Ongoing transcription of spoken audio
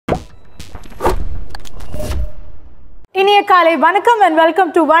இனிய காலை வணக்கம் and welcome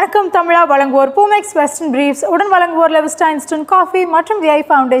to Vanakkam Tamizha வழங்குவோர் Pumex Western Briefs உடன் வழங்குவோர் Levista Instant Coffee மற்றும் VI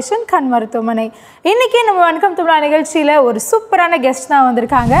Foundation கண் மருத்துவமனை. இன்னைக்கு நம்ம வணக்கம் தமிழா நிகழ்ச்சியில ஒரு சூப்பரான கெஸ்ட் தான்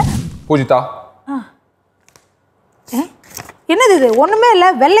வந்திருக்காங்க. பூஜிதா. என்னது இது? ஒண்ணுமே இல்ல,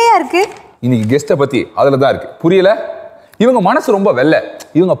 வெள்ளையா இருக்கு. இன்னைக்கு கெஸ்ட பத்தி அதுல தான் இருக்கு. புரியல? இவங்க மனசு ரொம்ப வெள்ளை.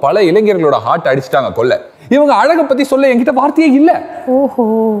 இவங்க பல இளைஞர்களோட ஹார்ட் அடிச்சிட்டாங்க கொல்ல. இவங்க அழக பத்தி சொல்ல என்கிட்ட வார்த்தையே இல்ல. ஓஹோ.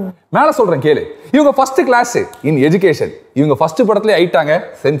 மேல சொல்றேன் கேளு. இவங்க ஃபர்ஸ்ட் கிளாஸ் இன் எஜுகேஷன். இவங்க ஃபர்ஸ்ட் படத்துல ஆயிட்டாங்க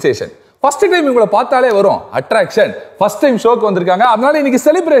சென்சேஷன். ஃபர்ஸ்ட் டைம் இவங்கள பார்த்தாலே வரும் அட்ராக்ஷன். ஃபர்ஸ்ட் டைம் ஷோக்கு வந்திருக்காங்க. அதனால இன்னைக்கு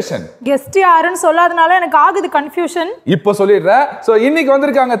செலிப்ரேஷன். கெஸ்ட் யாருன்னு சொல்லாதனால எனக்கு ஆகுது கன்ஃபியூஷன். இப்போ சொல்லிடுறேன். சோ இன்னைக்கு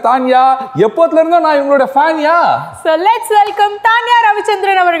வந்திருக்காங்க தான்யா. எப்போத்துல இருந்தோ நான் இவங்களோட ஃபேன்யா. So let's welcome Tanya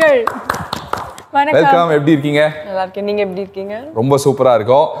Ravichandran அவர்கள். வணக்கம். வெல்கம். எப்படி இருக்கீங்க? நல்லா இருக்கேன். நீங்க எப்படி இருக்கீங்க? ரொம்ப சூப்பரா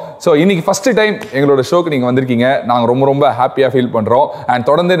இருக்கும். சோ இன்னைக்கு ஃபர்ஸ்ட் டைம் எங்களோட ஷோக்கு நீங்க வந்திருக்கீங்க. நாங்க ரொம்ப ரொம்ப ஹாப்பியா ஃபீல் பண்றோம். அண்ட்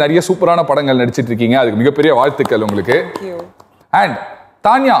தொடர்ந்து நிறைய சூப்பரான படங்கள் நடிச்சிட்டு இருக்கீங்க. அதுக்கு மிகப்பெரிய வாழ்த்துக்கள் உங்களுக்கு. அண்ட்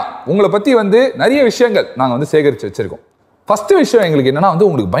தான்யா, உங்களை பத்தி நிறைய விஷயங்கள் நாங்க சேகரிச்சு வச்சிருக்கோம். ஃபர்ஸ்ட் விஷயம் எங்களுக்கு என்னன்னா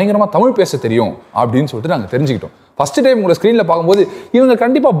உங்களுக்கு பயங்கரமா தமிழ் பேச தெரியும் அப்படின்னு சொல்லிட்டு நாங்க தெரிஞ்சுக்கிட்டோம். ஃபர்ஸ்ட் டைம் உங்களை ஸ்க்ரீன்ல பார்க்கும்போது இவங்க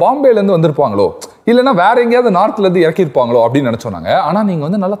கண்டிப்பா பாம்பேல இருந்து வந்திருப்பாங்களோ, இல்லைன்னா வேற எங்கேயாவது நார்த்ல இருந்து இறக்கிருப்பாங்களோ அப்படின்னு நினைச்சோம். ஆனா நீங்க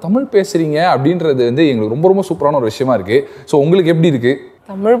நல்லா தமிழ் பேசுறீங்க அப்படின்றது எங்களுக்கு ரொம்ப ரொம்ப சூப்பரான ஒரு விஷயமா இருக்கு. ஸோ உங்களுக்கு எப்படி இருக்கு?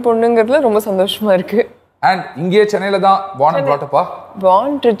 தமிழ் பொண்ணுங்கிறதுல ரொம்ப சந்தோஷமா இருக்கு. அண்ட் இங்கே சென்னையில தான் born and brought up?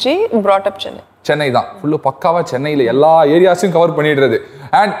 born Trichy, brought up Chennai. Chennai தான் ஃபுல்லு பக்காவா சென்னையில எல்லா ஏரியாஸையும் கவர் பண்ணிடுறது.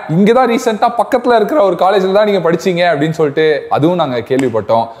 அண்ட் இங்கே தான் ரீசெண்டா பக்கத்துல இருக்கிற ஒரு காலேஜ்ல தான் நீங்க படிச்சீங்க அப்படின்னு சொல்லிட்டு அதுவும் நாங்க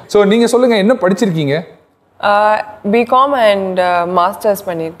கேள்விப்பட்டோம். ஸோ நீங்க சொல்லுங்க, என்ன படிச்சிருக்கீங்க? பிகாம் அண்ட் மாஸ்டர்ஸ்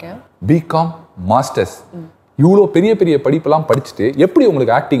பண்ணியிருக்கேன். BCom masters. இவ்வளோ பெரிய பெரிய படிப்பெல்லாம் படிச்சுட்டு எப்படி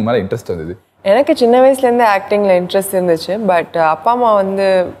உங்களுக்கு ஆக்டிங் மேலே இன்ட்ரெஸ்ட் வந்தது? எனக்கு சின்ன வயசுலேருந்து ஆக்டிங்கில் இன்ட்ரெஸ்ட் இருந்துச்சு. பட் அப்பா அம்மா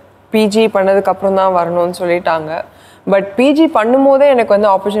பிஜி பண்ணதுக்கு அப்புறம் தான் வரணும்னு சொல்லிட்டாங்க. பட் பிஜி பண்ணும்போதே எனக்கு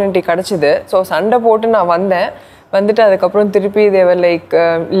ஆப்பர்ச்சுனிட்டி கிடச்சிது. ஸோ சண்டை போட்டு நான் வந்துட்டு அதுக்கப்புறம் திருப்பி தேவர் லைக்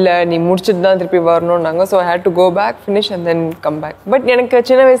இல்லை நீ முடிச்சுட்டு தான் திருப்பி வரணும்னாங்க. So I had to go back, finish and then come back. But எனக்கு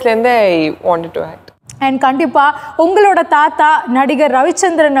சின்ன வயசுலேருந்தே I wanted to act. And கண்டிப்பா உங்களோட தாத்தா நடிகர்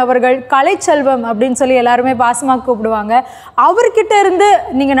ரவிச்சந்திரன் அவர்கள் கலைச்செல்வம் அப்படின்னு சொல்லி எல்லாருமே பாசமா கூப்பிடுவாங்க. அவர்கிட்ட இருந்து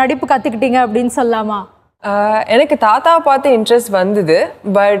நீங்க நடிப்பு கத்துக்கிட்டீங்க அப்படின்னு சொல்லலாமா? எனக்கு தாத்தாவை பார்த்து இன்ட்ரெஸ்ட் வந்தது.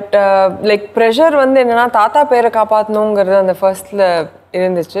 பட் லைக் ப்ரெஷர் என்னன்னா தாத்தா பேரை காப்பாற்றணுங்கிறது அந்த ஃபர்ஸ்ட்ல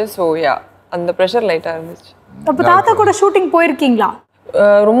இருந்துச்சு. ஸோ யா, அந்த ப்ரெஷர் லைட்டாக இருந்துச்சு. அப்போ தாத்தா கூட ஷூட்டிங் போயிருக்கீங்களா?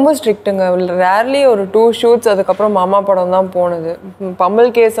 ரொம்ப ஸ்ட்ரிக்ட்டுங்க. ரேர்லி ஒரு 2 ஷூட்ஸ், அதுக்கப்புறம் மாமா படம் தான் போனது.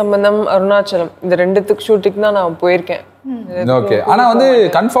 பம்மல் கே சம்பந்தம், அருணாச்சலம், இந்த 2 ஷூட்டிங் தான் நான் போயிருக்கேன். ஓகே. ஆனா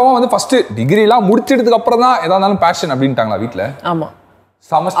கன்ஃபார்மா ஃபர்ஸ்ட் டிகிரிலாம் முடிச்சதுக்கு அப்புறம் தான் ஏதா இருந்தாலும் பேஷன் அப்படின்ட்டாங்களா வீட்ல? ஆமா.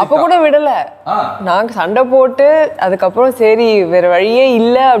 அப்ப கூட விடல. நாங்க சண்டை போட்டு அதுக்கப்புறம் சரி வேற வழியே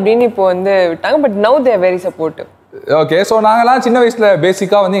இல்லை அப்படின்னு இப்போ விட்டாங்க. But now they are very supportive. Okay. So நாங்களாம் சின்ன வயசுல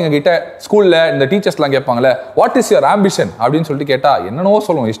பேசிக்கா எங்ககிட்ட ஸ்கூல்ல இந்த டீச்சர்ஸ்லாம் கேட்பாங்கல்ல, வாட் இஸ் யுவர் ஆம்பிஷன் அப்படின்னு சொல்லிட்டு கேட்டா என்னென்னவோ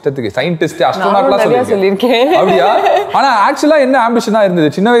சொல்லுவோம் இஷ்டத்துக்கு. சயின்டிஸ்ட், அஸ்ட்ரோனாட்லாம் சொல்லியிருக்கேன். அப்படியா? ஆனா ஆக்சுவலா என்ன ஆம்பிஷனா இருந்தது?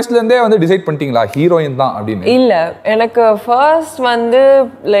 சின்ன வயசுல இருந்தே டிசைட் பண்ணிட்டீங்களா ஹீரோயின் தான் அப்படின்னு? இல்ல, எனக்கு first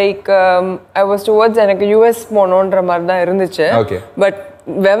like I was towards எனக்கு யூஎஸ் போகணுன்ற மாதிரி தான் இருந்துச்சு. ஓகே. பட்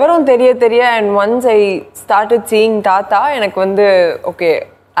விவரம் தெரிய and once I started seeing தாத்தா எனக்கு ஓகே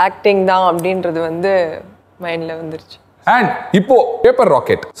ஆக்டிங் தான் அப்படின்றது மைண்ட்ல வந்துருச்சு. அண்ட் இப்போ பேப்பர்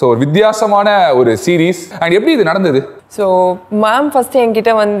ராக்கெட், ஸோ ஒரு வித்தியாசமான ஒரு சீரீஸ். அண்ட் எப்படி இது நடந்தது? ஸோ மேம் ஃபர்ஸ்ட்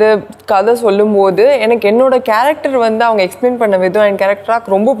என்கிட்ட கதை சொல்லும்போது எனக்கு என்னோட கேரக்டர் அவங்க எக்ஸ்பிளைன் பண்ண விதம் என்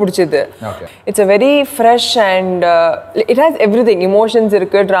கேரக்டராக ரொம்ப பிடிச்சது. It's a very fresh and it has every thing. Emotions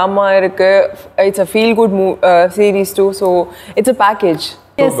இருக்கு, ட்ராமா இருக்கு, it's a feel good series two. So it's a package.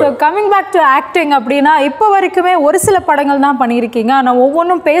 So coming back to acting அப்படின்னா இப்போ வரைக்குமே ஒரு சில படங்கள் தான் பண்ணியிருக்கீங்க. ஆனால்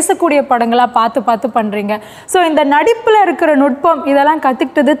ஒவ்வொன்றும் பேசக்கூடிய படங்களாக பார்த்து பண்றீங்க. ஸோ இந்த நடிப்புல இருக்கிற நுட்பம் இதெல்லாம்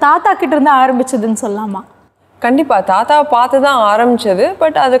கத்துக்கிட்டது தாத்தா கிட்ட இருந்து ஆரம்பிச்சதுன்னு சொல்லலாமா? கண்டிப்பா தாத்தாவை பார்த்து தான் ஆரம்பிச்சது.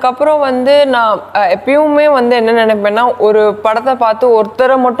 பட் அதுக்கப்புறம் நான் எப்பயுமே என்ன நினைப்பேன்னா, ஒரு படத்தை பார்த்து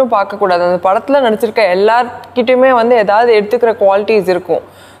ஒருத்தரை மட்டும் பார்க்கக்கூடாது. அந்த படத்துல நடிச்சிருக்க எல்லார்கிட்டையுமே ஏதாவது எடுத்துக்கிற குவாலிட்டிஸ் இருக்கும்.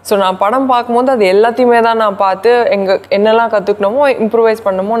 ஸோ நான் படம் பார்க்கும்போது அது எல்லாத்தையுமே தான் நான் பார்த்து என்னெல்லாம் கற்றுக்கணுமோ இம்ப்ரூவைஸ்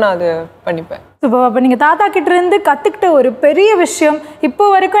பண்ணமோ நான் அது பண்ணிப்பேன். இப்போ நீங்கள் தாத்தா கிட்ட இருந்து கற்றுக்கிட்ட ஒரு பெரிய விஷயம் இப்போ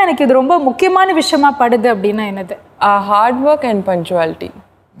வரைக்கும் எனக்கு இது ரொம்ப முக்கியமான விஷயமா படுது அப்படின்னா என்னது? Hard work and punctuality.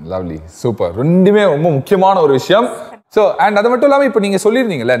 Lovely, super. ரெண்டுமே ரொம்ப முக்கியமான ஒரு விஷயம். ஸோ அண்ட் அது மட்டும் இல்லாமல் இப்போ நீங்கள்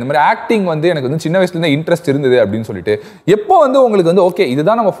சொல்லியிருந்தீங்கல்ல, இந்த மாதிரி ஆக்டிங் எனக்கு சின்ன வயசுலேருந்து இன்ட்ரெஸ்ட் இருந்தது அப்படின்னு சொல்லிட்டு, எப்போ உங்களுக்கு ஓகே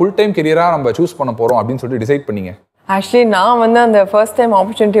இதுதான் நம்ம ஃபுல் டைம் கெரியராக நம்ம சூஸ் பண்ண போகிறோம் அப்படின்னு சொல்லிட்டு டிசைட் பண்ணீங்க? ஆக்சுவலி நான் அந்த ஃபர்ஸ்ட் டைம்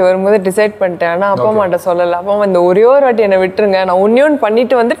ஆப்பர்ச்சுனிட்டி வரும்போது டிசைட் பண்ணிட்டேன். ஆனால் அப்பா அம்மாட்ட சொல்லலை. அப்பா ஒரே ஒரு வாட்டி என்னை விட்டுருங்க, நான் ஒன்று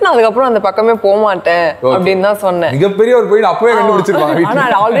பண்ணிட்டு நான் அதுக்கப்புறம் அந்த பக்கமே போக மாட்டேன் அப்படின்னு தான் சொன்னேன். மிகப்பெரிய ஒரு போய் அப்பவே கண்டுபிடிச்சிருப்பாங்க. ஆனால்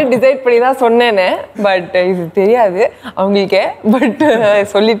நான் ஆல்ரெடி டிசைட் பண்ணி தான் சொன்னேனே. பட் இது தெரியாது அவங்களுக்கே. பட்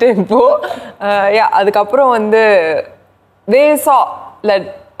சொல்லிட்டு இப்போ அதுக்கப்புறம் they saw that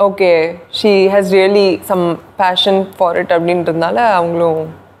okay she has really some passion for it அப்படின்றதுனால அவங்களும்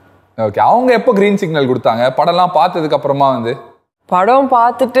ஓகே. அவங்க எப்போ கிரீன் சிக்னல் கொடுத்தாங்க படம்லாம் பார்த்ததுக்கு அப்புறமா வந்து? படம்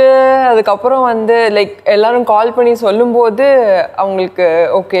பார்த்துட்டு அதுக்கப்புறம் வந்து லைக் எல்லாரும் கால் பண்ணி சொல்லும்போது அவங்களுக்கு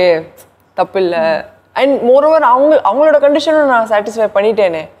ஓகே தப்பு இல்லை. அண்ட் மோரோவர் அவங்களோட கண்டிஷனும் நான் சாட்டிஸ்ஃபை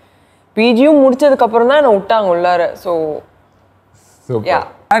பண்ணிட்டேனே. பிஜியும் முடிச்சதுக்கப்புறம் தான் என்னை விட்டாங்க உள்ளார. ஸோ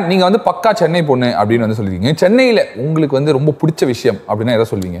நீங்க வந்து பக்கா சென்னை பொண்ணு அப்படின்னு வந்து சொல்லிருக்கீங்க. சென்னையில உங்களுக்கு வந்து ரொம்ப பிடிச்ச விஷயம் அப்படின்னா எதை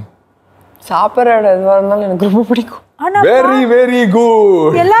சொல்வீங்க? சாப்பிட்ற எதுவாக இருந்தாலும் எனக்கு ரொம்ப பிடிக்கும். Very very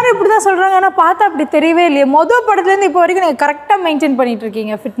good. எல்லாரும் இப்படிதான் சொல்றாங்க. ஆனா பார்த்தா அப்படி தெரியவே இல்லையே. மொதல் படத்துல இருந்து இப்போ வரைக்கும் நீங்க கரெக்டா மெயின்டைன் பண்ணிட்டு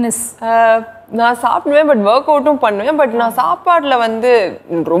இருக்கீங்க ஃபிட்னஸ். நான் சாப்பிடுவேன், பட் ஒர்க் அவுட்டும் பண்ணுவேன். பட் நான் சாப்பாடுல வந்து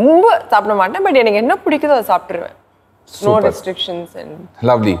ரொம்ப சாப்பிட மாட்டேன். பட் எனக்கு என்ன பிடிக்குதோ அதை சாப்பிட்டுருவேன். No restrictions.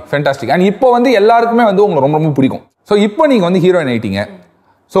 Lovely, fantastic. And இப்போ வந்து எல்லாருக்குமே வந்து உங்களுக்கு ரொம்ப ரொம்ப பிடிக்கும். ஸோ இப்போ நீங்கள் வந்து ஹீரோயின் ஆயிட்டீங்க.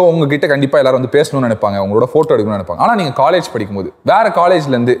 ஸோ உங்ககிட்ட கண்டிப்பாக எல்லாரும் வந்து பேசணும்னு நினைப்பாங்க, உங்களோட ஃபோட்டோ எடுக்கணும்னு நினைப்பாங்க. ஆனால் நீங்கள் காலேஜ் படிக்கும்போது வேற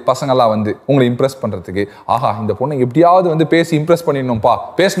காலேஜ்லேருந்து பசங்கள்லாம் வந்து உங்களை இம்ப்ரெஸ் பண்ணுறதுக்கு ஆஹா இந்த பொண்ணை எப்படியாவது வந்து பேசி இம்ப்ரெஸ் பண்ணிடணும்ப்பா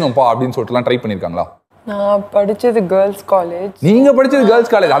பேசணும்ப்பா அப்படின்னு சொல்லிட்டுலாம் ட்ரை பண்ணியிருக்காங்களா? நான் படிச்சது கேர்ள்ஸ் காலேஜ். நீங்க படிச்சது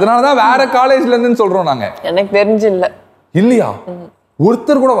கேர்ள்ஸ் காலேஜ், அதனால தான் வேற காலேஜ்ல இருந்துன்னு சொல்றோம் நாங்க. எனக்கு தெரிஞ்சு இல்ல. இல்லையா?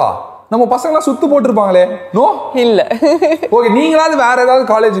 ஒருத்தர் கூடவா? நம்ம பசங்களாம் சுத்து போட்டுருப்பாங்களே. நோ இல்ல. ஓகே, நீங்களாவது வேற ஏதாவது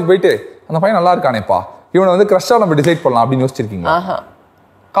காலேஜுக்கு போயிட்டு அந்த பையன் நல்லா இருக்கானேப்பா இவனை வந்து கிரஷ்ஷா நம்ம டிசைட் பண்ணலாம் அப்படின்னு யோசிச்சிருக்கீங்களா?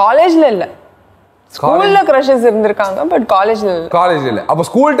 காலேஜ்ல இல்ல. ஸ்கூல்ல கிரஷஸ் இருந்திருக்காங்க, பட் காலேஜ்ல இல்ல. அப்ப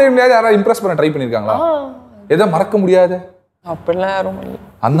ஸ்கூல் டைம்லயாவது யாராவது இம்ப்ரெஸ் பண்ண ட்ரை பண்ணிருக்காங்களா? எதை மறக்க முடியாது அப்படிலாம் யாரும் இல்ல.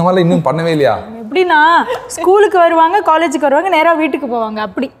 அந்த மாதிரி இன்னும் பண்ணவே இல்லையா? எப்படின்னா ஸ்கூலுக்கு வருவாங்க, காலேஜுக்கு வருவாங்க, நேரா வீட்டுக்கு போவாங்க.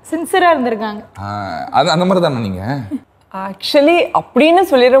 அப்படி சின்சியரா இருந்திருக்காங்க. அது அந்த மாதிரி தானே நீங்க? ஆக்சுவலி அப்படின்னு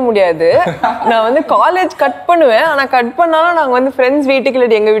சொல்லிட முடியாது. நான் வந்து காலேஜ் கட் பண்ணுவேன். ஆனா கட் பண்ணாலும் நாங்க வந்து ஃப்ரெண்ட்ஸ் வீட்டுக்கு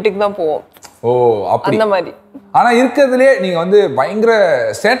இல்லாட்டி எங்க வீட்டுக்கு தான் போவோம். ஓ அப்படி அந்த மாதிரி. ஆனா இருக்கிறதுலயே நீங்க வந்து பயங்கர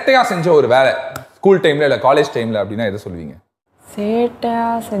சேட்டையா செஞ்ச ஒரு வேலை ஸ்கூல் டைம்ல இல்ல காலேஜ் டைம்ல அப்படின்னா எதை சொல்வீங்க? சேட்டையா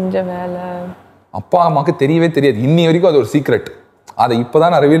செஞ்ச வேலை அப்பா அம்மாக்கு தெரியவே தெரியாது, இன்னி வரைக்கும் அது ஒரு சீக்ரெட், அதை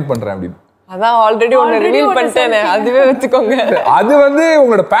இப்பதான் நான் ரிவீல் பண்றேன் அப்படின்னு. அதான் ஆல்ரெடி ஒன்னு ரிவீல் பண்ணிட்டேனே, அதுவே வெச்சுக்கோங்க. அது வந்து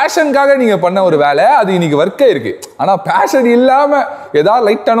உங்களோட பேஷனுக்காக நீங்க பண்ண ஒரு வேலை, அது இன்னைக்கு வர்க்கே இருக்கு. ஆனா பேஷன் இல்லாம ஏதாவது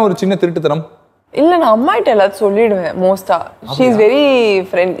லைட்டான ஒரு சின்ன திருட்டுத்தனம் இல்ல, நான் அம்மா கிட்ட எல்லாத்தையும் சொல்லிடுவேன் மோஸ்டா. She is very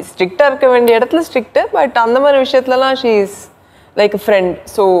friend. ஸ்ட்ரிக்டா இருக்க வேண்டிய இடத்துல ஸ்ட்ரிக்ட், பட் அந்த மாதிரி விஷயத்துலலாம் she is like a friend.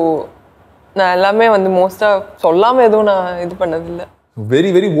 So நான் எல்லாமே வந்து மோஸ்டா சொல்லாம எதுவும் நான் இது பண்ணதில்லை. வெரி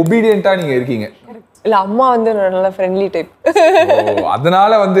வெரி ஒபீடியண்டா நீங்க இருக்கீங்க. இல்ல, அம்மா வந்து நல்ல ஃப்ரெண்ட்லி டைப்.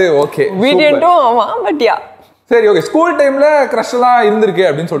 அதனால வந்து ஓகே ஒபீடியன்ட்டும் ஆமா, பட் யா. சரி ஓகே. ஸ்கூல் டைம்ல கிரஷ் எல்லாம் இருந்திருக்கு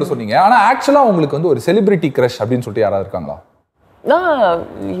அப்படின்னு சொல்லிட்டு சொன்னீங்க. ஆனா ஆக்சுவலா உங்களுக்கு வந்து ஒரு செலிபிரிட்டி கிரஷ் அப்படின்னு சொல்லிட்டு யாராவது இருக்காங்களா?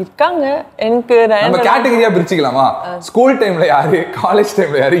 இருக்காங்க. எனக்கு நம்ம கேட்டகரியா பிரிச்சுக்கலாமா? ஸ்கூல் டைம்ல யாரு, காலேஜ்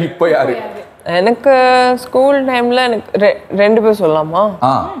டைம்ல யாரு, இப்போ யாரு? எனக்கு ஸ்கூல் டைம்ல எனக்கு ரெண்டு பேர் சொல்லலாமா?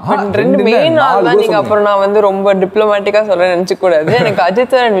 ரெண்டு மெயின் ஆள் தான். நீங்க அப்புறம் நான் வந்து ரொம்ப டிப்ளமேட்டிக்கா சொல்ல நினைச்சுக்க கூடாது. எனக்கு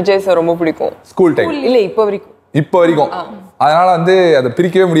Ajith sir and Vijay sir ரொம்ப பிடிக்கும் ஸ்கூல் டைம். இல்ல இப்போ வரைக்கும். அதனால வந்து அதை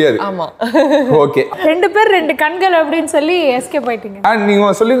பிரிக்கவே முடியாது. ஆமா ஓகே. ரெண்டு பேர் ரெண்டு கண்கள் அப்படின்னு சொல்லி எஸ்கேப் ஆயிட்டீங்க. அண்ட்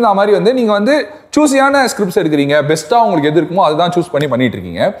நீங்க சொல்லியிருந்த மாதிரி வந்து நீங்க வந்து சூஸியான ஸ்கிரிப்ட்ஸ் எடுக்கிறீங்க, பெஸ்ட்டா உங்களுக்கு எது இருக்குமோ அதுதான் சூஸ் பண்ணிட்டு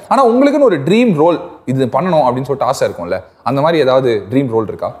இருக்கீங்க. ஆனா உங்களுக்குன்னு ஒரு ட்ரீம் ரோல் இது பண்ணணும் அப்படின்னு சொல்லிட்டு ஆசை இருக்கும்ல, அந்த மாதிரி ஏதாவது ட்ரீம் ரோல்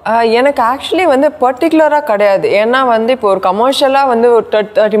இருக்கா? எனக்கு ஆக்சுவலி வந்து பர்டிகுலரா கிடையாது. ஏன்னா வந்து இப்போ ஒரு கமர்ஷியலா வந்து ஒரு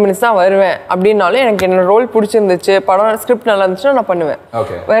 30 மினிட்ஸ் தான் வருவேன் அப்படின்னாலும் எனக்கு என்ன ரோல் பிடிச்சிருந்துச்சு, படம் ஸ்கிரிப்ட் நல்லா இருந்துச்சுன்னா நான் பண்ணுவேன்.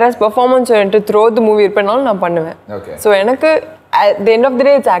 வேற பெர்ஃபார்மன்ஸ் த்ரூ தி மூவி இருப்பேனாலும் நான் பண்ணுவேன். ஸோ எனக்கு at the end of the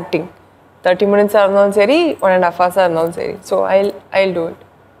day it's acting. 30 minutes இருந்தாலும் சரி, 1.5 hours இருந்தாலும் சரி. So I'll do it.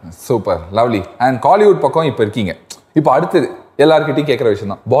 Super, lovely. And Kollywood பக்கம் இப்போ இருக்கீங்க. இப்போ அடுத்தது எல்லார்கிட்டையும் கேட்குற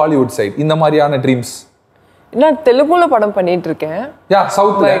விஷயம் தான் பாலிவுட் சைட். இந்த மாதிரியான ட்ரீம்ஸ்? நான் தெலுங்குல படம் பண்ணிட்டு இருக்கேன்.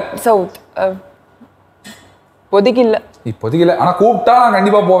 சவுத் இப்போதைக்கு இல்லை. ஆனா கூப்பிட்டா நான்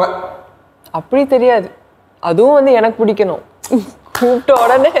கண்டிப்பா போவேன். அப்படி தெரியாது, அதுவும் வந்து எனக்கு பிடிக்கணும். கூப்பிட்ட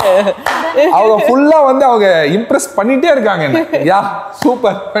உடனே அவங்க ஃபுல்லா வந்து அவங்க இம்ப்ரெஸ் பண்ணிட்டே இருக்காங்க. யா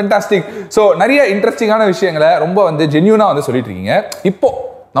சூப்பர், ஃபேண்டாஸ்டிக். ஸோ நிறைய இன்ட்ரெஸ்டிங்கான விஷயங்களை ரொம்ப வந்து ஜென்யூனா வந்து சொல்லிட்டு இருக்கீங்க. இப்போ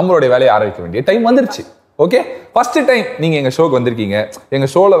நம்மளுடைய வேலையை ஆரம்பிக்க வேண்டிய டைம் வந்துருச்சு. ஓகே, ஃபர்ஸ்ட் டைம் நீங்க எங்க ஷோக்கு வந்திருக்கீங்க. எங்க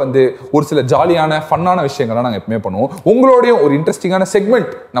ஷோல வந்து ஒரு சில ஜாலியான ஃபன்னான விஷயங்கள்லாம் நாங்கள் எப்பவுமே பண்ணுவோம். உங்களோடையும் ஒரு இன்ட்ரெஸ்டிங்கான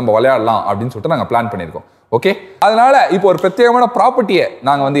செக்மெண்ட் நம்ம விளையாடலாம் அப்படின்னு சொல்லிட்டு நாங்கள் பிளான் பண்ணியிருக்கோம். ஓகே, அதனால இப்போ ஒரு பிரத்யேகமான ப்ராப்பர்ட்டியை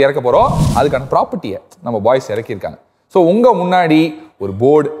நாங்கள் வந்து இறக்க போறோம். அதுக்கான ப்ராப்பர்ட்டியை நம்ம பாய்ஸ் இறக்கியிருக்காங்க. ஸோ உங்க முன்னாடி ஒரு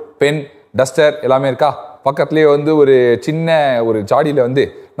போர்டு, பென், டஸ்டர் எல்லாமே இருக்கா. பக்கத்துலேயே வந்து ஒரு சின்ன ஒரு ஜாடியில் வந்து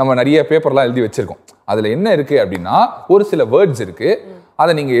நம்ம நிறைய பேப்பர்லாம் எழுதி வச்சிருக்கோம். அதில் என்ன இருக்கு அப்படின்னா ஒரு சில வேர்ட்ஸ் இருக்கு.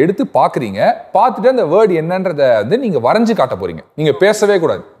 அதை நீங்க எடுத்து பார்க்குறீங்க. பார்த்துட்டு அந்த வேர்டு என்னன்றதை வந்து நீங்க வரைஞ்சு காட்ட போறீங்க. நீங்க பேசவே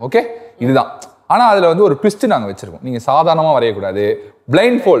கூடாது. ஓகே, இதுதான். ஆனால் அதில் வந்து ஒரு ட்விஸ்ட் நாங்கள் வச்சிருக்கோம். நீங்க சாதாரணமாக வரையக்கூடாது,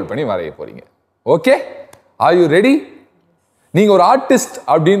 பிளைண்ட் ஃபோல்ட் பண்ணி வரைய போறீங்க. Okay, are you ready? நீங்க ஒரு ஆர்டிஸ்ட்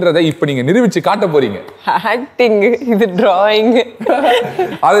அப்படின்றத இப்ப நீங்க நிரூபிச்சு காட்ட போறீங்க. ஆக்டிங், இது டிராயிங்,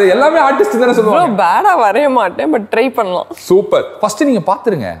 அது எல்லாமே ஆர்டிஸ்ட் தானே சொல்லுவாங்க. பேடா வரைய மாட்டேன், பட் ட்ரை பண்ணலாம். சூப்பர். ஃபர்ஸ்ட் நீங்க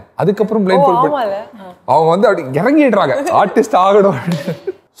பாத்துருங்க, அதுக்கப்புறம் பிளைண்ட் ஃபோல்ட் பண்ணி அவங்க வந்து அப்படி இறங்கிடுறாங்க ஆர்டிஸ்ட் ஆகணும்.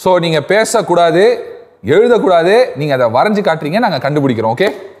 ஸோ நீங்க பேசக்கூடாது, எழுதக்கூடாது, நீங்க அதை வரைஞ்சு காட்டுறீங்க, நாங்க கண்டுபிடிக்கிறோம். ஓகே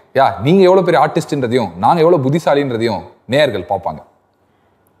யா, நீங்க எவ்வளவு பெரிய ஆர்டிஸ்ட்ன்றதையும் நாங்க எவ்வளவு புத்திசாலின்றதையும் நேயர்கள் பார்ப்பாங்க.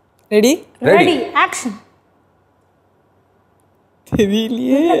 ரெடி? Ready, action.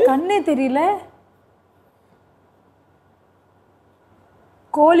 தெரியலையே, கண்ணே தெரியல.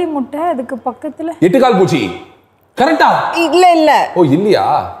 கோழி முட்டை, அதுக்கு பக்கத்துல 8 கால் பூச்சி. கரெக்ட்டா? இல்ல. ஓ இல்லையா?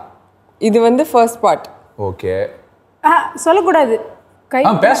 இது வந்து ஃபர்ஸ்ட் பார்ட். ஓகே. சொல்லக்கூடாது, கை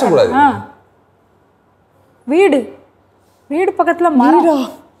பேசக்கூடாது. வீடு, வீடு பக்கத்துல மரம்.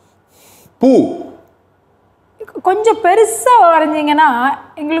 பூ. கொஞ்சம் பெருசா வரைஞ்சீங்கன்னா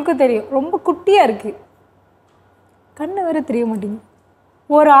எங்களுக்கு தெரியும். ரொம்ப குட்டியா இருக்கு, கண்ணு வேற தெரிய மாட்டேங்குது.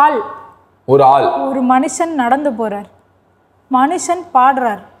 ஒரு ஆள், ஒரு மனுஷன் நடந்து போறார், மனுஷன்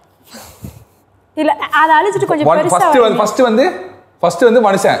பாடுறார். இல்ல அதை அழிச்சிட்டு கொஞ்சம் பெருசா. ஃபர்ஸ்ட் வந்து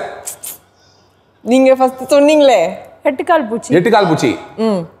மனுஷன். நீங்க ஃபர்ஸ்ட் சொன்னீங்களே 8 கால் பூச்சி. 8 கால் பூச்சி.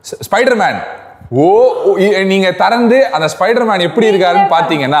 ஸ்பைடர்மேன். ஓ நீங்க திறந்து அந்த ஸ்பைடர்மேன் எப்படி இருக்காருன்னு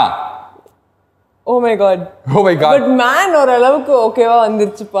பாத்தீங்கன்னா, oh my God, but man ஒரு அளவுக்கு ஓகேவா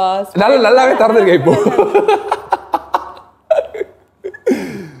வந்துருச்சுப்பா. நல்லாவே திறந்துருக்க இப்போ.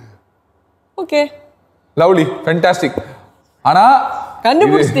 Okay, lovely, fantastic. ஆனா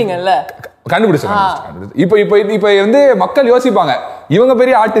கண்டுபிடிச்சிட்டீங்கல்ல? கண்டுபிடிச்சேன். இப்போ வந்து மக்கள் யோசிப்பாங்க, இவங்க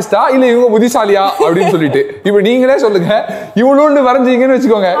பெரிய ஆர்டிஸ்டா இல்ல இவங்க புத்திசாலியா அப்படின்னு சொல்லிட்டு. இப்போ நீங்களே சொல்லுங்க, இவ்வளோன்னு வரைஞ்சீங்கன்னு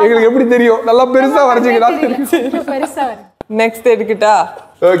வச்சுக்கோங்க, எங்களுக்கு எப்படி தெரியும்? நல்லா பெருசா வரைஞ்சீங்களா? பெருசா. நெக்ஸ்ட் எடுக்கிட்டா?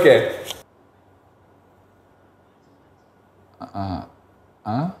 ஓகே.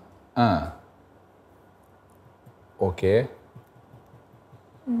 ஓகே.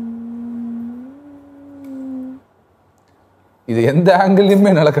 இது எந்த ஆங்கிள்லயுமே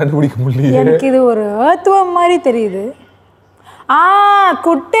என்னால கண்டுபிடிக்க முடியல. எனக்கு இது ஒரு ஏர்த்வம் மாதிரி தெரியுது.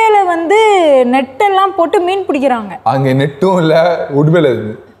 குட்டையில வந்து நெட்டெல்லாம் போட்டு மீன் பிடிக்கிறாங்க. அங்க நெட்டும் இல்ல, உட்பேல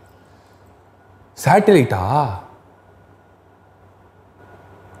இருக்கு. சேட்டலைட்டா?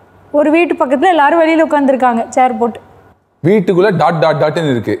 ஒரு வீட்டு பக்கத்துல எல்லாரும் வெளியில உட்கார்ந்துருக்காங்க சேர் போட்டு. வீட்டுக்குள்ள டாட் டாட்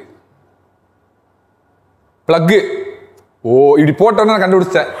டாட்னு இருக்கு. பிளக். ஓ இப்படி போட்டோன்னா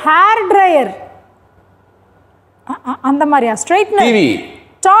கண்டுபிடிச்சேன். ஹேர் ட்ரையர் அந்த மாதிரியா? Straightener, TV,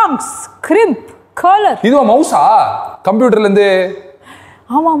 tongs, Crimp, colour. இதுவா மவுஸா? கம்ப்யூட்டர்ல இருந்து.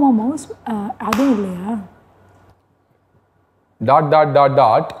 ஆமா மவுஸ். அதுவும் இல்லையா? டாட் டாட் டாட்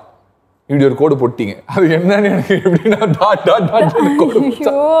டாட் இப்படி ஒரு கோடு போட்டீங்க, அது என்னன்னு எனக்கு எப்படின்னா டாட் டாட் டாட் கோடு.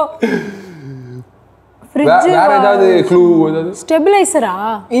 ஐயோ, ஃப்ரிட்ஜ். வேற ஏதாவது க்ளூ? ஏதாவது ஸ்டெபிலைசரா?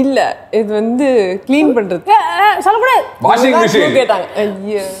 இல்ல, இது வந்து க்ளீன் பண்றது. சொல்லக்கூடாது. வாஷிங் மிஷின் கேட்டாங்க.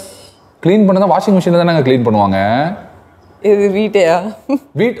 ஐயோ, க்ளீன் பண்ணதா வாஷிங் மிஷின்ல தான் நாங்க க்ளீன் பண்ணுவாங்க. இது வீட்டையா?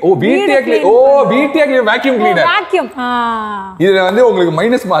 வீட்டையா க்ளீன்? ஓ வீட்டையா க்ளீன், வேக்யூம் கிளீனர். வேக்யூம். இதுல வந்து உங்களுக்கு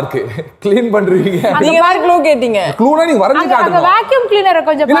மைனஸ் மார்க். க்ளீன் பண்றீங்க. நீங்க வேற க்ளூ கேட்டீங்க. க்ளூனா நீங்க வரைஞ்சு காட்டுங்க. அந்த வேக்யூம் கிளீனரை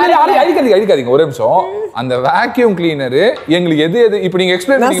கொஞ்சம் பாருங்க. அடிக்காதீங்க ஒரு நிமிஷம். அந்த வேக்யூம் கிளீனர் எங்களுக்கு எது இப்போ நீங்க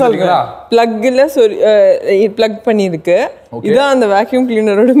எக்ஸ்பிளைன் பண்ணிட்டீங்களா? பிளக்ல பிளக் பண்ணிருக்கு. இதான் அந்த வேக்யூம்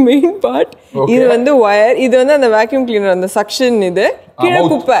கிளீனரோட மெயின் பார்ட். இது வந்து வயர், இது வந்து அந்த வேக்யூம் கிளீனர் அந்த சக்ஷன். இது கீழ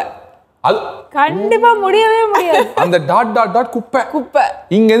குப்பை. அது கண்டிப்பா முடியவே முடியாது. அந்த டாட் டாட் டாட் குப்பை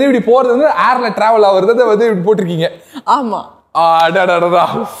இங்க இருந்து இப்படி போறது வந்து ஏர்ல டிராவல் ஆவறத வந்து இப்படி போட்டுருக்கீங்க. ஆமா. அடடடடா.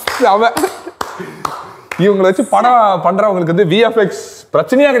 இவங்களை வச்சு படம் பண்றவங்களுக்கு வந்து VFX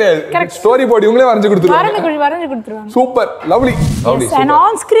பிரச்சனையா கிடையாது. ஸ்டோரி போர்டு இவங்களே வரைஞ்சு கொடுத்துருவாங்க. Super, lovely. And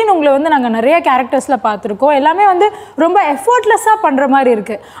on screen உங்களை வந்து நாங்க நிறைய கேரக்டர்ஸ்ல பார்த்திருக்கோம். எல்லாமே வந்து ரொம்ப எஃபோர்ட்லெஸ்ஸா பண்ற மாதிரி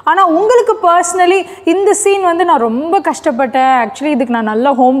இருக்கு. ஆனா உங்களுக்கு பர்சனலி இந்த சீன் வந்து நான் ரொம்ப கஷ்டப்பட்டேன், ஆக்சுவலி இதுக்கு நான்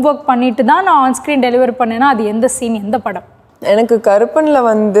நல்ல ஹோம்ஒர்க் பண்ணிட்டு தான் நான் ஆன் ஸ்கிரீன் டெலிவர் பண்ணேன்னா அது எந்த சீன், எந்த படம்? எனக்கு கருப்பன்ல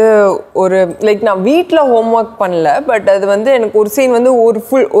வந்து ஒரு லைக் நான் வீட்டில் ஹோம்ஒர்க் பண்ணல, பட் அது வந்து எனக்கு ஒரு சீன் வந்து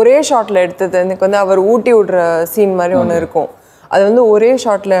ஒரே ஷார்ட்ல எடுத்தது. எனக்கு வந்து அவர் ஊட்டி விடுற சீன் மாதிரி ஒன்று இருக்கும். அது வந்து ஒரே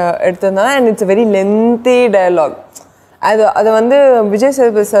ஷார்ட்ல எடுத்ததுனால and it's very lengthy dialogue. அது வந்து விஜய்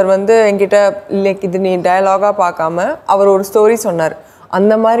சேதுபதி சார் வந்து என்கிட்ட லைக் இது நீ டயலாகாக பார்க்காம அவர் ஒரு ஸ்டோரி சொன்னார்,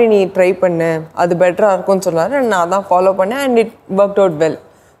 அந்த மாதிரி நீ ட்ரை பண்ணு, அது பெட்டராக இருக்கும்னு சொன்னார். அண்ட் நான் தான் ஃபாலோ பண்ணேன் and it work out well.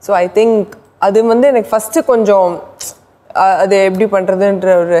 So I think அது வந்து எனக்கு ஃபஸ்ட்டு கொஞ்சம் அது எப்படி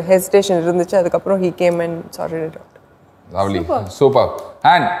பண்றதுன்ற ஒரு ஹெசிடேஷன் இருந்துச்சு. அதுக்கப்புறம் he came and sorted it out. Lovely, super.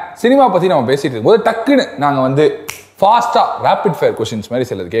 And cinema பத்தி நம்ம பேசிட்டு இருக்கும்போது டக்குன்னு நாங்க வந்து ஃபாஸ்டா ரேபிட் ஃபயர் क्वेश्चंस மாதிரி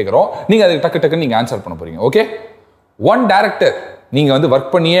சிலது கேக்குறோம். நீங்க அதுக்கு டக்குன்னு நீங்க ஆன்சர் பண்ண போறீங்க. ஓகே? ஒன் டைரக்டர் நீங்க வந்து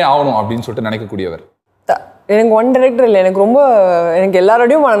வர்க் பண்ணியே ஆகணும் அப்படின்னு சொல்லிட்டு நினைக்கக்கூடியவர். எனக்கு ஒன் டைரக்டர் இல்லை, எனக்கு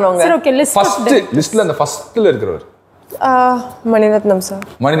எல்லாரோடையும் பண்ணணுங்க. ஃபர்ஸ்ட் லிஸ்ட்ல அந்த ஃபர்ஸ்ட்ல இருக்கிறவர். Mani Ratnam sir.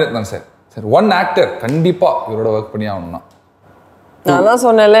 Mani Ratnam sir. Sir one actor கண்டிப்பா இவரோட ஒர்க் பண்ணி ஆகணும்னா நான் தான்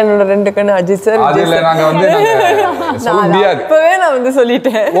சொன்னேன்ல என்னோட 2 கண்ணு அஜித் சார். அதுல நாங்க வந்து சொல்ல முடியாது. இப்பவே நான் வந்து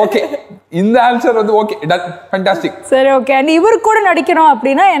சொல்லிட்டேன். ஓகே இந்த ஆன்சர் வந்து ஓகே ஃபேண்டாஸ்டிக். சரி ஓகே. அண்ட் இவர் கூட நடிக்கணும்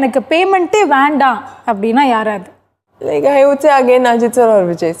அப்படின்னா எனக்கு பேமெண்ட்டே வேண்டாம் அப்படின்னா யாராவது? Like I would say again Ajith sir R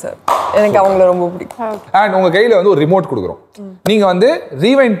Vijay sir. எனக்கு அவங்கள ரொம்ப பிடிக்கும். அண்ட் உங்க கையில வந்து ஒரு ரிமோட் கொடுக்குறோம். நீங்க வந்து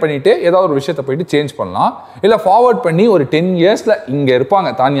ரீவைண்ட் பண்ணிட்டு ஏதாவது ஒரு விஷயத்தை போயிட்டு சேஞ்ச் பண்ணலாம், இல்ல ஃபார்வர்ட் பண்ணி ஒரு 10 இயர்ஸ்ல இங்க இருப்பாங்க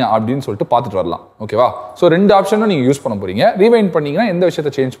தானியா அப்படின்னு சொல்லிட்டு பார்த்துட்டு வரலாம். ஓகேவா? ஸோ 2 ஆப்ஷனும் நீங்க யூஸ் பண்ண போறீங்க. ரீவைண்ட் பண்ணீங்கன்னா எந்த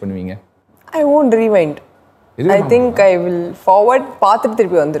விஷயத்தை சேஞ்ச் பண்ணுவீங்க? ஐ won't rewind. I think I will forward பார்த்துட்டு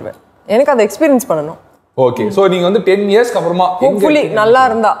திருப்பி வந்துருவேன். எனக்கு அதை எக்ஸ்பீரியன்ஸ் பண்ணணும். ஓகே. ஸோ நீங்க வந்து 10 இயர்ஸ்க்கு அப்புறமா ஹோப்ஃபுல்லி நல்லா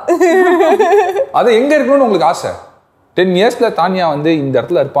இருந்தா அது எங்க இருக்கணும்னு உங்களுக்கு ஆசை? 10 இயர்ஸ்ல தானியா வந்து இந்த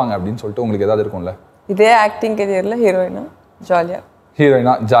இடத்துல இருப்பாங்க அப்படின்னு சொல்லிட்டு உங்களுக்கு ஏதாவது இருக்கும்ல? இதே ஆக்டிங் கரியர்ல ஹீரோயினா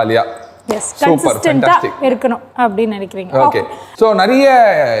ஜாலியா எஸ் கன்சிஸ்டன்ட்டா இருக்கணும் அப்படின்னு நினைக்கிறீங்க. ஓகே. ஸோ நிறைய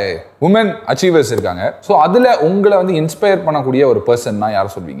உமன் அச்சீவர்ஸ் இருக்காங்க. ஸோ அதுல உங்களை வந்து இன்ஸ்பயர் பண்ணக்கூடிய ஒரு பர்சன்னா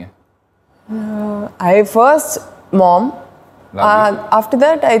யாரை சொல்வீங்க? I first mom. After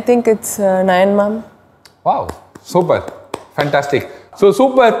that I think it's Nayan ma'am. Wow, super, fantastic. So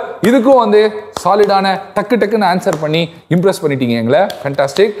super. இதுக்கும் வந்து சாலிடான டக்குன்னு ஆன்சர் பண்ணி இம்ப்ரெஸ் பண்ணிட்டீங்க எங்களை.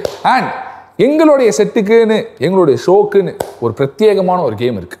 ஃபேண்டாஸ்டிக். அண்ட் எங்களுடைய செட்டுக்குன்னு எங்களுடைய ஷோக்குன்னு ஒரு பிரத்யேகமான ஒரு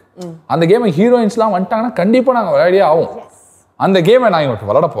கேம் இருக்கு. அந்த கேமை ஹீரோயின்ஸ்லாம் வந்துட்டாங்கன்னா கண்டிப்பாக நாங்கள் விளையாடியே ஆகும். அந்த கேமை நாங்கள்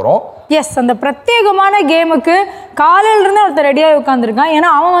விளையாட போகிறோம். எஸ், அந்த பிரத்யேகமான கேமுக்கு காலையிலிருந்து ஒருத்தர் ரெடியாக உட்காந்துருக்கான். ஏன்னா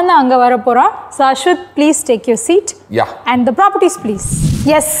அவன் வந்து அங்கே வர போகிறான். So Ashwath please take your seat and the properties please.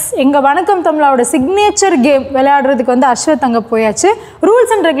 S, எங்கள் வணக்கம் தமிழோட சிக்னேச்சர் கேம் விளையாடுறதுக்கு வந்து அஸ்வத் அங்கே போயாச்சு.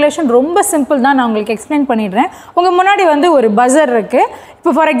 ரூல்ஸ் அண்ட் ரெகுலேஷன் ரொம்ப சிம்பிள் தான், நான் உங்களுக்கு எக்ஸ்பிளைன் பண்ணிடுறேன். உங்கள் முன்னாடி வந்து ஒரு பஸர் இருக்குது.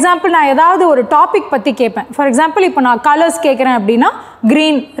 இப்போ ஃபார் எக்ஸாம்பிள் நான் ஏதாவது ஒரு டாபிக் பற்றி கேட்பேன். ஃபார் எக்ஸாம்பிள் இப்போ நான் கலர்ஸ் கேட்குறேன் அப்படின்னா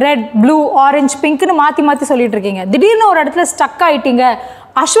க்ரீன், ரெட், ப்ளூ, ஆரஞ்சு, பிங்க்னு மாற்றி சொல்லிட்டு இருக்கீங்க. திடீர்னு ஒரு இடத்துல ஸ்டக் ஆகிட்டீங்க,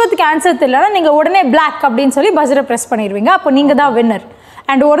 அஸ்வத்துக்கு ஆன்சர் தெரியலன்னா நீங்கள் உடனே பிளாக் அப்படின்னு சொல்லி பஸரை ப்ரெஸ் பண்ணிடுவீங்க. அப்போ நீங்கள் தான் வின்னர்.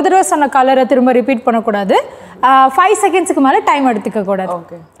 அண்ட் ஒரு தடவை சொன்ன கலரை திரும்ப ரிப்பீட் பண்ணக்கூடாது. 5 செகண்ட்ஸுக்கு மேலே டைம் எடுத்துக்க கூடாது.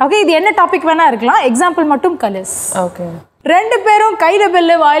 ஓகே, இது என்ன டாபிக் வேணா இருக்கலாம். எக்ஸாம்பிள் மட்டும் கலர்ஸ். ஓகே. 2 பேரும் கையில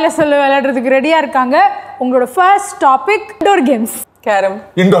பெல்லு வாயில சொல்ல விளையாடுறதுக்கு ரெடியா இருக்காங்க. உங்களோட first topic indoor games. Carrom,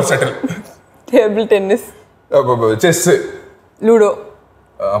 indoor shuttle, table tennis, chess, ludo,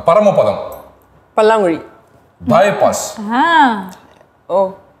 பரமபதம், பல்லாங்குழி, தாயப்பாஸ். ஓ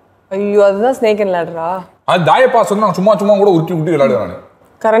ஐயோ அதுதான் ஸ்னேக் அண்ட் லேடரா? அது தாயப்பாஸ் வந்து நான் சும்மா கூட உருட்டி விளையாடுவேன்.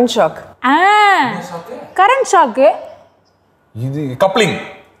 Current shock. Current shock. இது கப்ளிங்.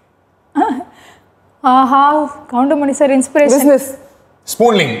 ஆஹா, கவுண்டமணி சார் இன்ஸ்பிரேஷன். பிசினஸ்.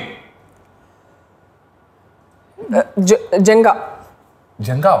 ஸ்பூன்லிங். ஜெங்கா.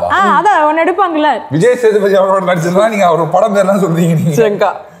 ஜெங்காவா? அதான் ஒன்னு எடுப்பாங்கல்ல. விஜய் சேதுபதி அவரோட நடிச்சதா நீங்க அவர் படம் பேர்லாம் சொல்றீங்க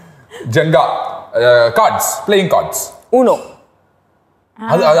நீங்க. ஜெங்கா. Cards, playing cards. ஊனோ.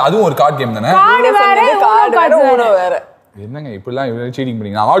 அதுவும் ஒரு கார்டு கேம் தானே? கார்டு வேற. என்னங்க இப்படிலாம் சீட்டிங்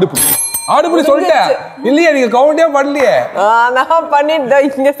பண்ணீங்க? ஆடுபுடி சொல்லிட்டேன் இல்லையா? நீங்க கவுண்டே பண்ணலையே. நான் பண்ணிட்டேன்,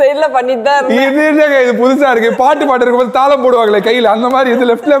 இங்க சைடுல பண்ணிட்டேன். இது என்னங்க இது புதுசா இருக்கு? பாட்டு இருக்கும்போது தாளம் போடுவாங்களே கையில, அந்த மாதிரி இது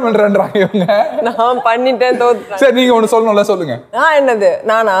லெஃப்ட்ல பண்றேன்றாங்க இவங்க. நான் பண்ணிட்டேன், தோத்துட்டேன். சரி நீங்க ஒன்னு சொல்லணும்ல, சொல்லுங்க. என்னது?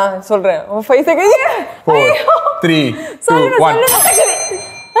 நானா சொல்றேன். 5 செகண்ட். 4 3 2 1.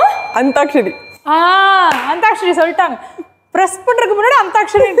 அந்தாக்ஷரி. அந்தாக்ஷரி சொல்லிட்டாங்க. பிரஸ் பண்றதுக்கு முன்னாடி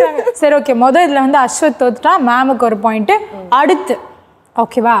அந்தாக்ஷரின்றாங்க. சரி ஓகே, முதல்ல இதுல வந்து அஸ்வத் தோத்துட்டா, மேமுக்கு ஒரு பாயிண்ட். அடுத்து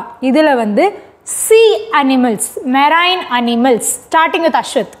ஓகேவா, இதுல வந்து C animals, marine animals, starting with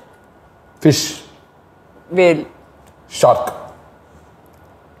Ashwath. Fish, Vel, shark,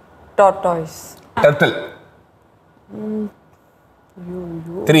 tortoise, turtle,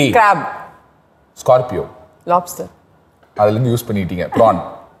 3 graph, Scorpio, lobster. அதுல இருந்து யூஸ் பண்ணிட்டீங்க. PRAN,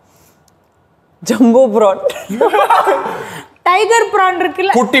 jumbo PRAN, tiger PRAN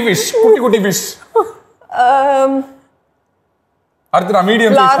இருக்குல்ல, குட்டி ஃபிஷ். அடுத்து நான்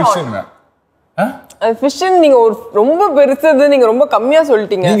மீடியம் ஃபிஷ்ங்க. ஃபிஷ் நீங்க ஒரு ரொம்ப பெருசது, நீங்க ரொம்ப கம்மியா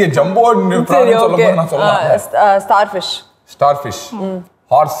சொல்லிட்டீங்க. நீங்க ஜம்போ ப்ரான் சொல்லும்போது நான் சொல்லலாம். ஸ்டார் ஃபிஷ்,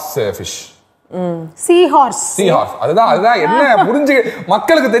 ஹார்ஸ் ஃபிஷ், சீ ஹார்ஸ். அதுதான் என்ன புரிஞ்சு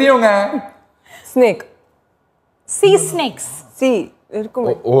மக்களுக்கு தெரியுங்க. ஸ்னேக், சீ ஸ்னேக்ஸ். சீ இருக்கும்.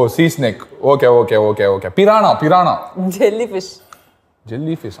 ஓ சீ snake. Okay. Prana. Jelly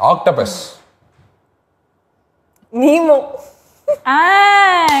fish, octopus, Nemo.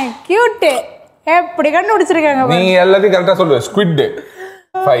 Cute. எப்படி கண்டுபிடிச்சிருக்காங்க? நீ எல்லாத்தையும் கரெக்டா சொல்லு. ஸ்குவிட்.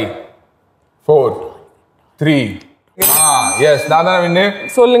 5 4 3. எஸ், நான் தான் வின்னு.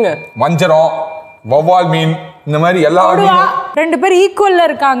 சொல்லுங்க. வஞ்சரம், வவ்வால் மீன், இந்த மாதிரி எல்லா மீனும். 2 பேர் ஈக்குவல்ல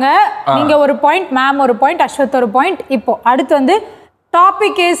இருக்காங்க. நீங்க ஒரு பாயிண்ட், மேம் ஒரு பாயிண்ட், அஸ்வத் ஒரு பாயிண்ட். இப்போ அடுத்து வந்து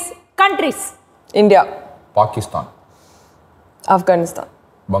topic is countries. India, Pakistan, Afghanistan.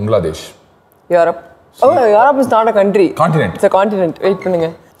 Bangladesh. Europe. Oh, Europe is not a country. Continent. It's a continent. Wait பண்ணுங்க.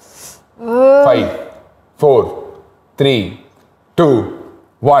 5 4 3 2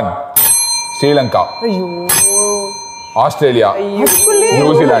 1 Sri Lanka. ஐயோ. Australia.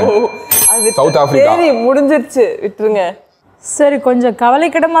 New Zealand. South Africa. சரி முடிஞ்சிருச்சு விட்டுருங்க. சரி கொஞ்சம்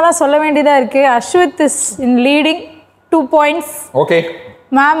கவலைக்கிடமா தான் சொல்ல வேண்டியதா இருக்கு. As with is in leading 2 points. Okay.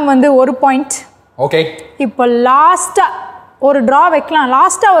 Ma'am வந்து 1 பாயிண்ட். ஓகே. இப்போ லாஸ்டா ஒரு டிரா வைக்கலாம்,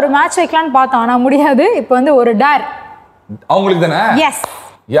 லாஸ்டா ஒரு மேட்ச் வைக்கலாம்னு பார்த்தோம், ஆனா முடியாது. இப்போ வந்து ஒரு டேர் அவங்களுக்கு தானே? எஸ்.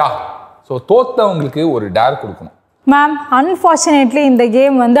 யா. ஸோ தோத்தவங்களுக்கு ஒரு டேர் கொடுக்கணும். மேம் அன்ஃபார்ச்சுனேட்லி இந்த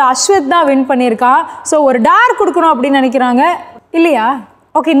கேம் வந்து அஸ்வித் தான் வின் பண்ணியிருக்கா. ஸோ ஒரு டேர் கொடுக்கணும் அப்படின்னு நினைக்கிறாங்க இல்லையா?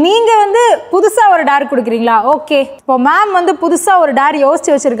 ஓகே, நீங்கள் வந்து புதுசாக ஒரு டேர் கொடுக்குறீங்களா? ஓகே, இப்போ மேம் வந்து புதுசாக ஒரு டேர்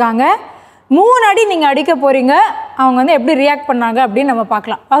யோசிச்சு வச்சுருக்காங்க. 3 அடி நீங்கள் அடிக்க போகிறீங்க. அவங்க வந்து எப்படி ரியாக்ட் பண்ணாங்க அப்படின்னு நம்ம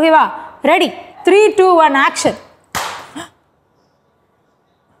பார்க்கலாம். ஓகேவா? ரெடி? 3 2 1 ஆக்ஷன்.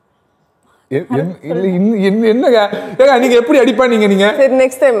 என்னங்க நீங்க எப்படி அடிப்பானீங்க? நீங்க சரி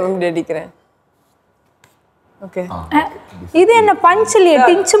நெக்ஸ்ட் டைம் அப்படி அடிக்கிறேன். ஓகே. இது என்ன பஞ்ச் இல்லையே,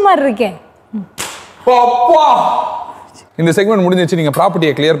 டிஞ்சு மாதிரி இருக்கேன். அப்பா இந்த செக்மெண்ட் முடிஞ்சிச்சு. நீங்க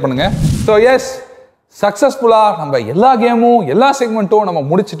ப்ராப்பர்ட்டியை கிளியர் பண்ணுங்க. ஸோ எஸ், சக்ஸஸ்ஃபுல்லா நம்ம எல்லா கேமும் எல்லா செக்மெண்ட்டும் நம்ம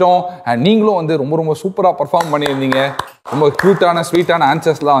முடிச்சிட்டோம். அண்ட் நீங்களும் வந்து ரொம்ப ரொம்ப சூப்பராக பர்ஃபார்ம் பண்ணியிருந்தீங்க. ரொம்ப க்யூட்டான ஸ்வீட்டான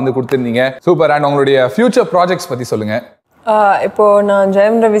ஆன்சர்ஸ்லாம் வந்து கொடுத்துருந்தீங்க. சூப்பர். அண்ட் உங்களுடைய ஃபியூச்சர் ப்ராஜெக்ட்ஸ் பற்றி சொல்லுங்க. இப்போ நான்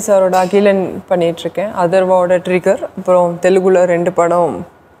ஜெயம் ரவி சாரோட அகிலன் பண்ணிட்டு இருக்கேன். அதர்வாவோட ட்ரிகர், அப்புறம் தெலுங்குல 2 படம்,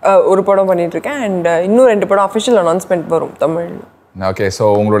 ஒரு படம் பண்ணிட்டு இருக்கேன். அண்ட் இன்னும் 2 படம் அஃபிஷியல் அனௌன்ஸ்மெண்ட் வரும் தமிழ். ஓகே, ஸோ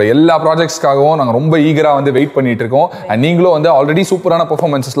உங்களோட எல்லா ப்ராஜெக்ட்ஸ்க்காகவும் நாங்கள் ரொம்ப ஈகராக வந்து வெயிட் பண்ணிட்டு இருக்கோம். அண்ட் நீங்களும் வந்து ஆல்ரெடி சூப்பரான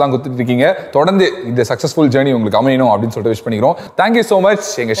பெர்ஃபார்மன்ஸஸ்லாம் கொடுத்துட்டு இருக்கீங்க. தொடர்ந்து இந்த சக்ஸஸ்ஃபுல் ஜேர்னி உங்களுக்கு அமையணும் அப்படின்னு சொல்லிட்டு விஷ் பண்ணிக்கிறோம். தேங்க்யூ ஸோ மச்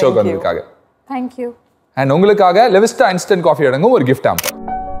எங்கள் ஷோக்கு வந்ததுக்காக. தேங்க்யூ. அண்ட் உங்களுக்காக லெவிஸ்டா இன்ஸ்டன்ட் காஃபி அடங்கும் ஒரு கிஃப்ட் ஆம்ப்.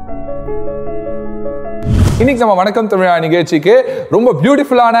 இன்னைக்கு நம்ம வணக்கம் தமிழா நிகழ்ச்சிக்கு ரொம்ப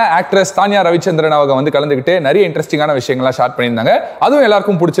பியூட்டிஃபுல்லான ஆக்ட்ரஸ் தானியா ரவிச்சந்திரன் அவங்க வந்து கலந்துக்கிட்டு நிறைய இன்ட்ரெஸ்டிங்கான விஷயங்கள்லாம் ஷேர் பண்ணியிருந்தாங்க. அதுவும்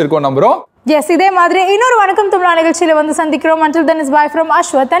எல்லாருக்கும் பிடிச்சிருக்கும் நம்புறோம். எஸ், இதே மாதிரி இன்னொரு வணக்கம் தமிழா நிகழ்ச்சியில் வந்து சந்திக்கிறோம். until then is bye from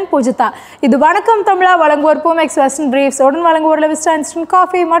Ashwath and Poojitha. இது வணக்கம் தமிழா வழங்குவோர் பூமெக்ஸ் வெஸ்டர்ன் பிரீஃப்ஸ், உடன் வழங்குவோர் லெவிஸ்டா இன்ஸ்டன்ட்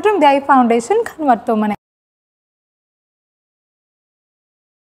காஃபி மற்றும் தி ஐ ஃபவுண்டேஷன் கண் மருத்துவமனை.